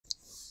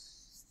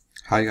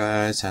Hi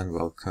guys, and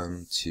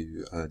welcome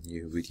to a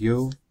new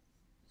video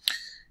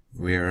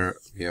where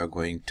we are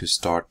going to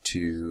start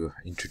to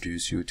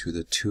introduce you to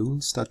the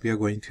tools that we are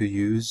going to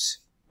use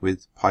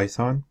with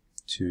Python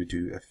to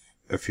do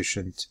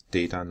efficient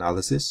data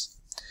analysis.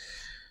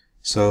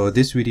 So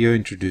this video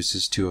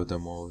introduces two of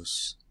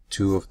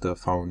the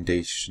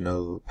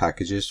foundational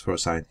packages for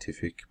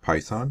scientific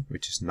Python,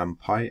 which is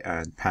NumPy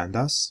and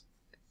Pandas.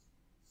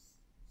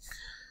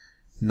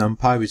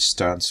 NumPy, which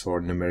stands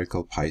for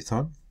Numerical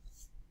Python,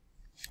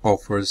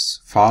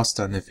 offers fast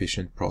and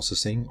efficient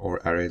processing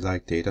or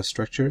array-like data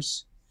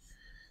structures.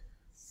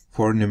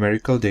 For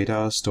numerical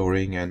data,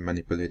 storing and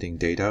manipulating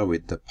data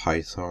with the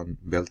Python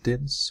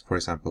built-ins, for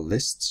example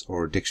lists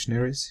or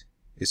dictionaries,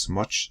 is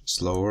much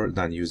slower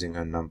than using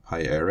a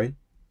NumPy array.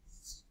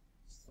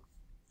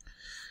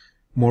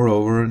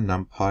 Moreover,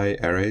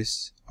 NumPy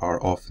arrays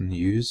are often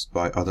used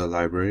by other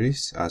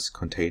libraries as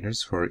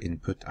containers for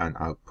input and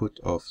output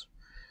of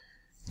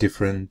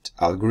different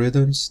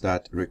algorithms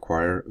that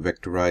require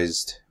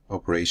vectorized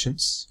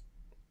operations.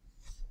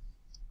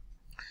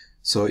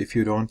 So if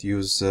you don't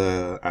use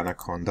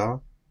Anaconda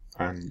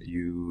and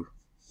you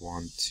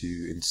want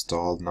to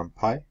install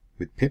NumPy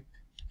with pip,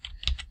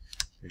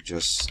 you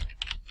just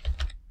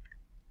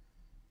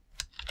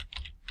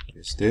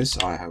use this.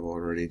 I have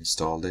already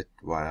installed it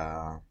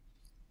via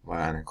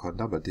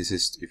Anaconda, but this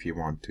is if you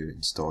want to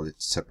install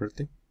it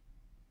separately.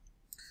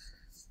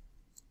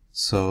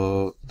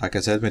 So, like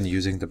I said, when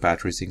using the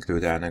batteries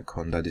include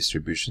Anaconda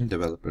distribution,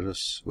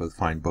 developers will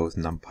find both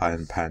NumPy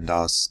and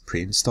Pandas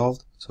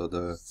pre-installed.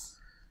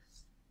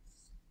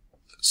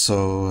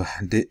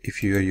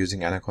 If you are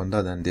using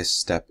Anaconda, then this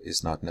step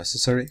is not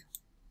necessary.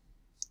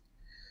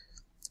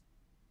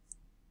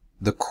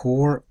 The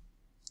core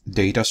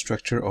data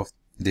structure of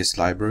this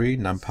library,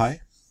 NumPy,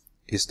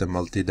 is the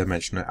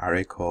multi-dimensional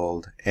array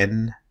called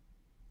ND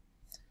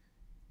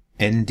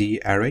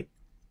array.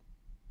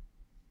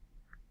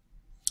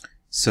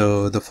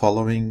 So the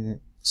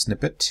following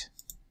snippet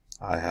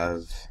I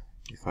have,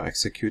 if I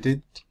execute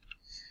it,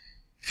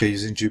 if you're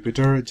using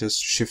Jupyter, just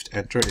Shift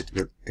Enter, it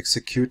will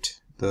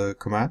execute the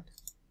command.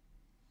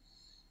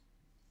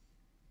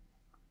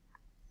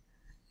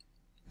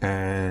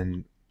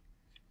 And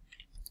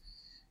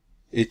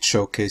it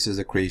showcases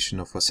the creation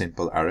of a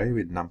simple array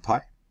with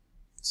NumPy.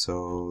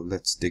 So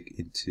let's dig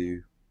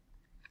into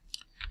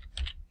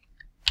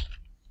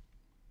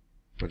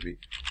what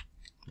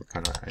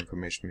kind of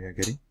information we are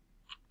getting.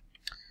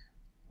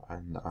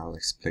 And I'll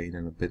explain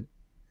in a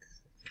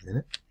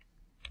minute.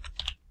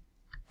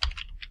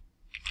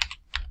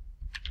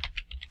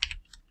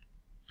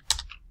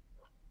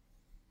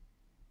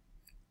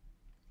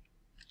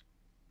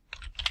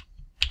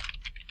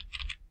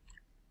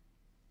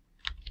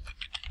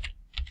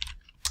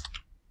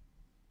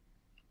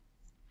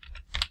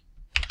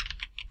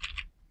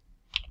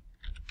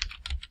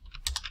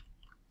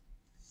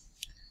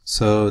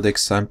 So the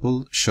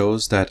example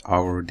shows that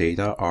our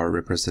data are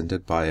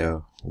represented by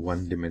a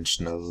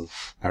one-dimensional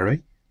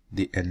array,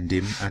 the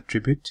ndim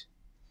attribute,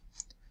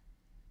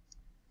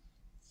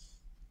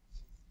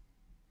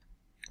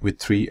 with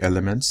 3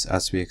 elements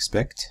as we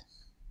expect.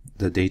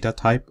 The data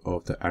type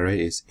of the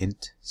array is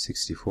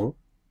int64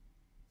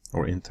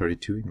 or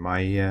int32 in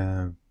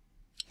my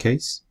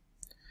case,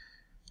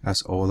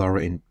 as all our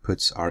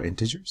inputs are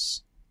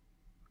integers.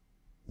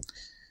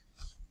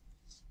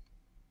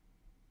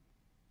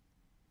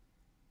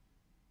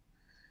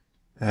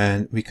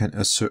 And we can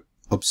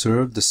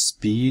observe the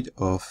speed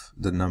of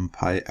the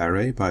NumPy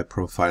array by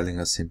profiling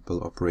a simple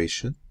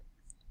operation,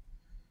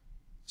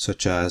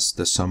 such as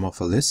the sum of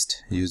a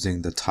list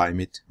using the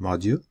timeIt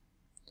module.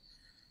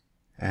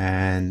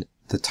 And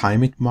the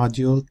timeIt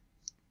module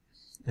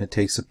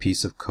takes a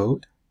piece of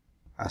code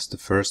as the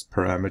first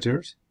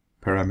parameter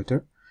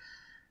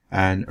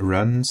and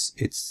runs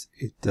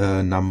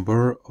the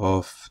number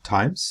of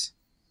times,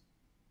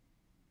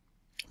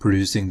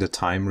 producing the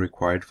time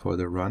required for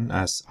the run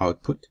as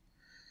output,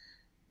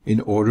 in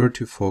order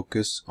to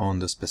focus on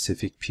the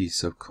specific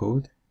piece of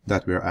code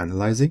that we are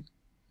analyzing.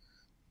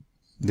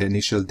 The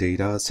initial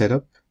data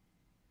setup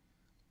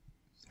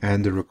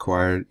and the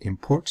required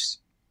imports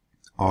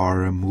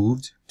are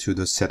moved to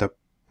the setup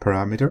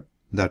parameter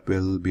that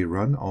will be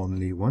run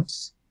only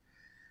once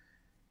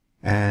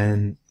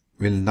and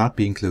will not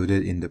be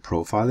included in the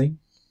profiling.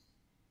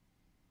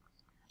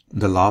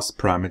 The last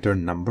parameter,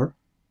 number,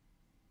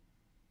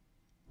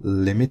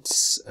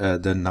 limits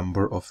the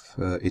number of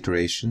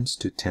iterations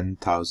to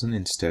 10,000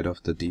 instead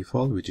of the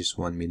default, which is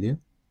 1 million.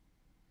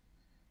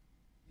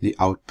 The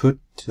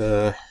output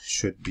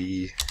should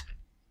be,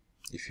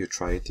 if you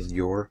try it in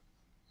your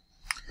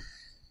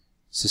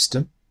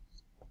system,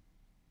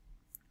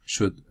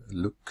 should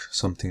look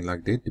something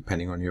like this,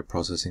 depending on your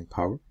processing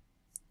power.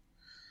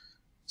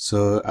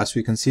 So as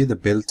we can see, the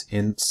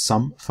built-in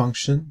sum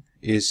function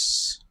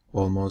is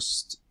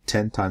almost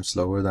 10 times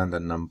slower than the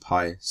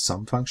NumPy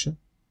sum function.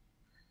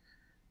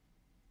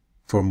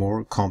 For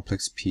more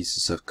complex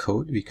pieces of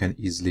code, we can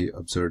easily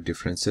observe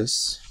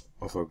differences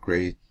of a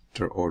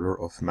greater order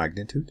of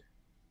magnitude.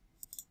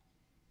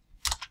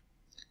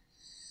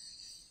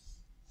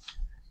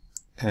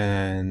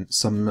 And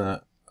some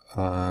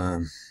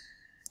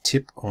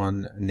tip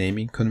on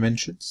naming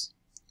conventions.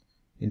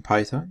 In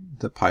Python,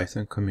 the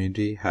Python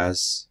community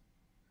has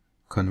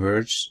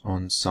converged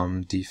on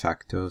some de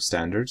facto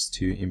standards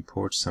to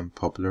import some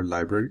popular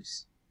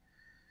libraries.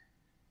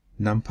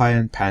 NumPy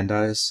and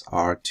Pandas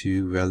are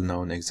two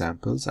well-known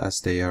examples,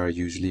 as they are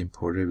usually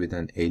imported with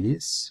an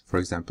alias. For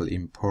example,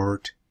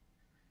 import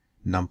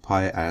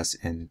NumPy as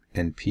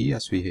NP,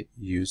 as we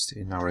used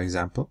in our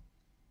example.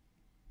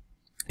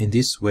 In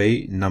this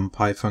way,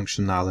 NumPy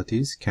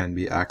functionalities can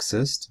be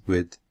accessed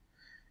with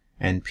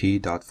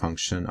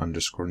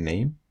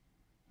np.function_name,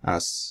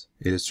 as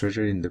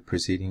illustrated in the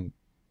preceding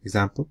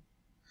example.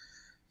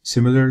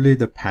 Similarly,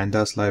 the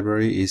Pandas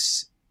library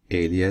is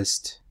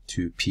aliased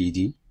to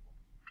PD.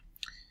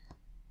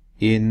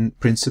 In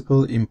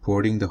principle,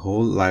 importing the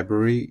whole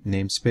library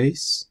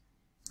namespace,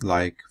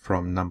 like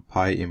from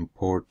NumPy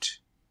import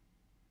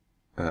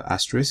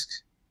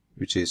asterisk,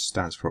 which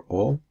stands for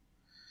all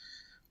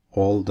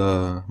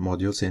the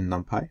modules in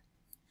NumPy.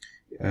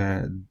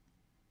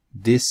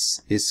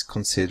 This is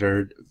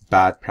considered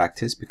bad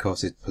practice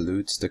because it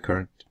pollutes the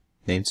current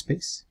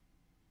namespace.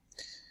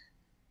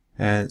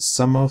 And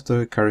some of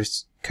the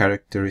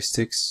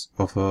characteristics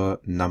of a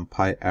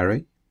NumPy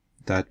array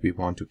that we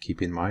want to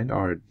keep in mind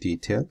are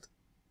detailed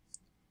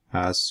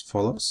as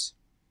follows.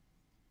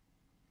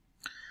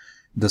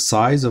 The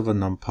size of a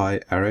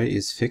NumPy array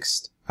is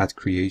fixed at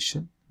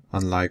creation,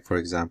 unlike, for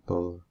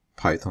example,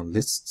 Python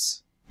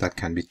lists that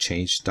can be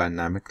changed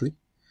dynamically.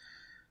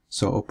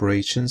 So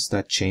operations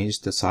that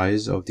change the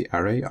size of the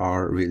array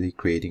are really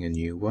creating a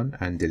new one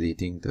and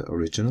deleting the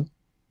original.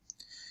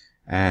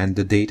 And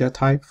the data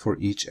type for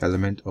each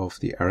element of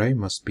the array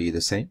must be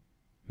the same,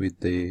 with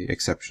the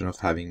exception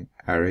of having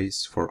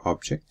arrays for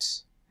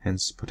objects,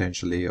 hence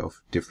potentially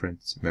of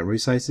different memory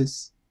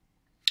sizes.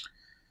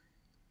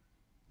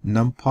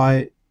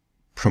 NumPy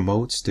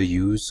promotes the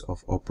use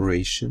of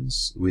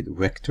operations with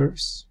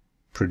vectors,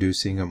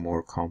 producing a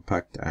more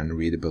compact and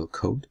readable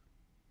code.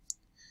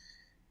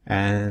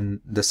 And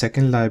the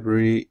second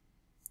library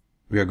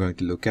we are going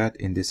to look at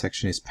in this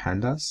section is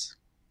Pandas.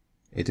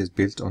 It is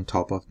built on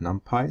top of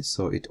NumPy,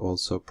 so it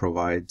also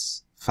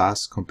provides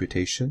fast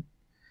computation,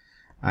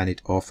 and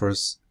it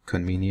offers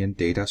convenient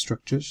data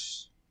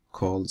structures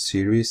called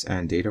series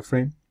and data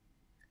frame,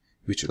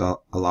 which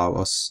allow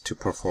us to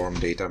perform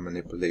data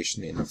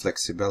manipulation in a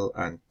flexible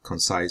and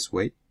concise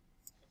way.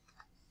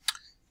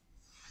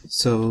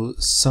 So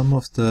some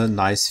of the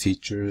nice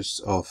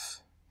features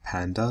of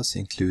Pandas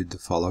include the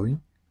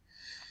following.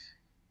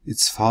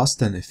 It's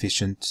fast and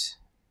efficient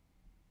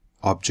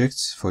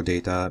objects for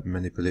data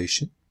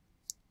manipulation.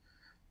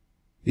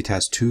 It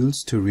has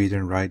tools to read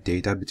and write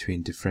data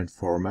between different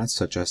formats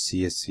such as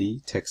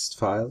CSV, text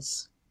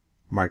files,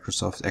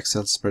 Microsoft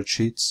Excel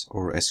spreadsheets,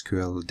 or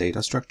SQL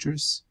data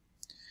structures.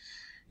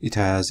 It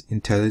has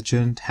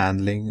intelligent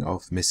handling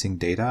of missing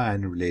data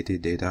and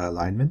related data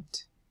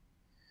alignment,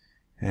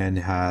 and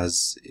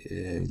has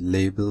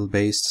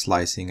label-based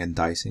slicing and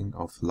dicing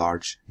of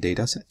large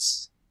data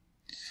sets.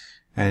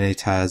 And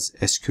it has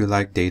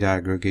SQL-like data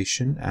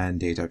aggregation and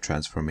data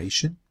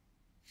transformation.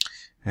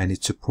 And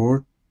it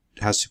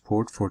has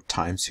support for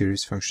time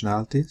series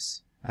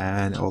functionalities,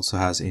 and also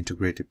has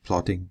integrated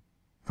plotting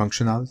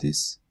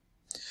functionalities.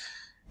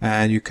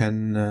 And you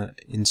can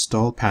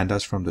install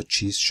Pandas from the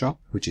cheese shop,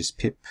 which is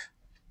pip,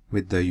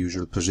 with the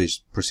usual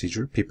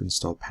procedure, pip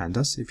install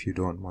Pandas, if you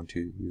don't want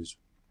to use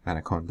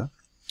Anaconda.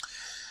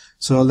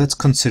 So let's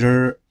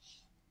consider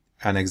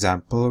an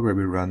example where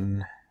we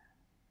run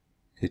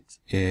it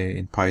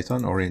in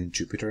Python, or in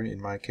Jupyter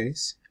in my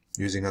case,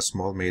 using a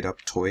small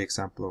made-up toy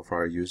example of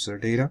our user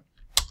data.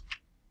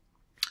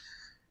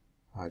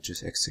 I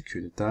just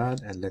executed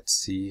that, and let's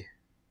see.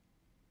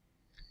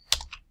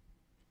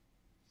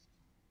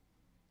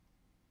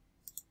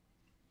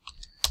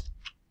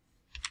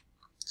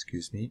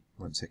 Excuse me,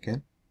 1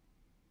 second.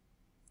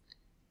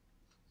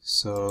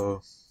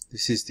 So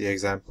this is the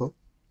example,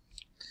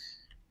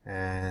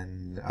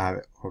 and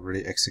I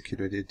already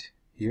executed it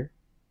here.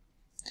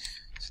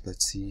 So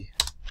let's see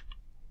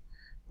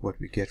what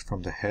we get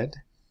from the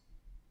head.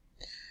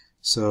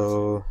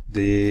 So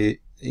the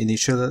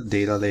initial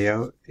data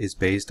layout is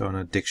based on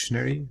a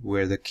dictionary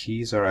where the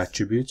keys are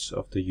attributes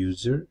of the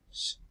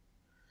user's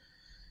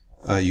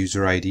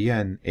user ID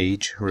and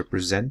age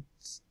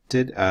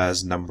represented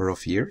as number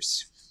of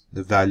years.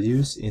 The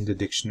values in the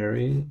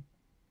dictionary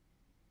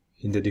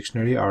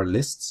are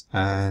lists,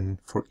 and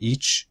for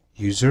each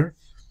user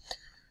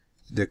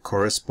the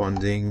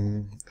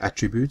corresponding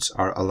attributes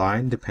are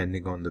aligned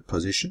depending on the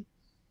position.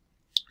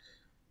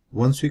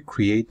 Once we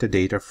create the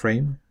data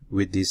frame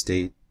with these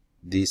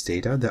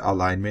data, the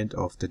alignment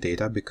of the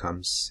data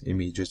becomes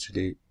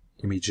immediately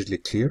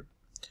clear.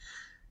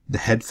 The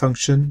head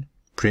function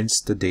prints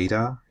the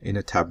data in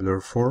a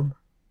tabular form,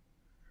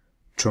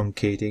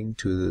 truncating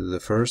to the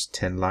first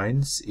 10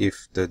 lines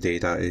if the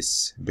data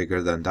is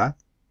bigger than that.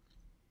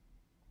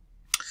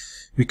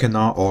 We can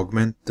now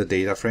augment the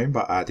data frame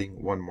by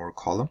adding one more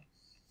column.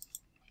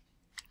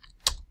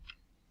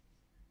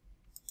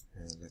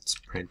 And let's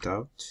print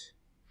out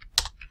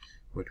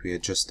what we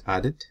had just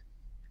added.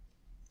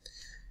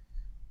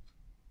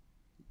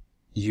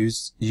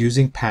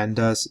 Using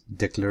Pandas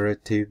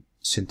declarative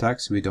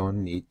syntax, we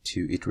don't need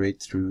to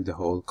iterate through the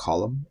whole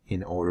column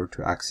in order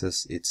to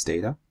access its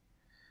data,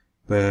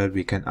 but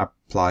we can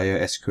apply a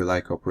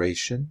SQL-like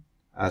operation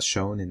as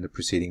shown in the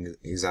preceding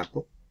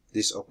example.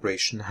 This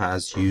operation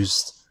has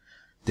used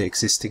the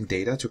existing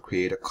data to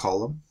create a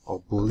column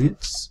of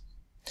booleans.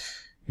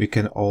 We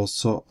can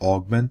also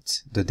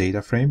augment the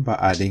data frame by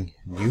adding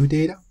new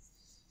data.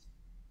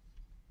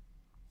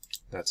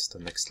 That's the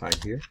next line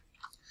here.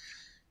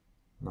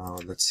 Now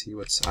let's see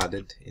what's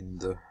added in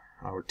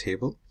our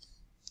table.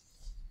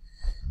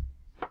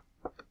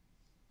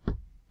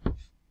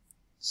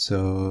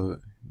 So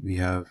we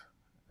have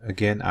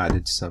again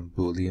added some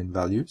Boolean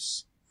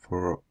values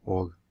for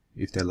all,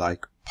 if they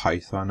like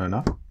Python or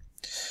not.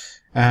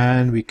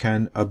 And we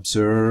can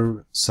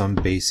observe some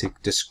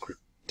basic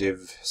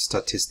descriptive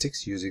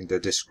statistics using the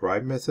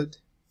describe method.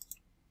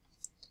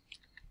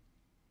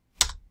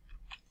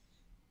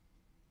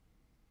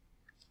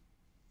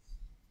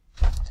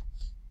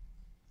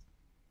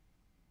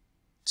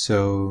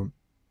 So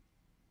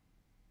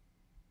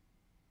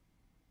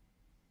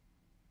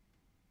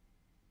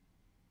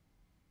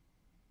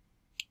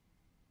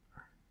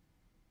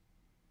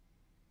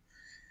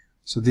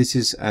this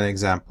is an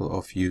example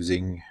of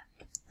using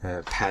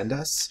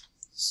Pandas.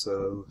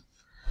 So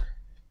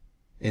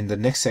in the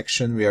next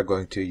section we are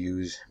going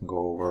to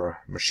go over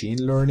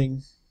machine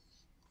learning.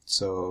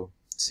 So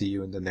see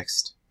you in the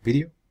next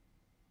video.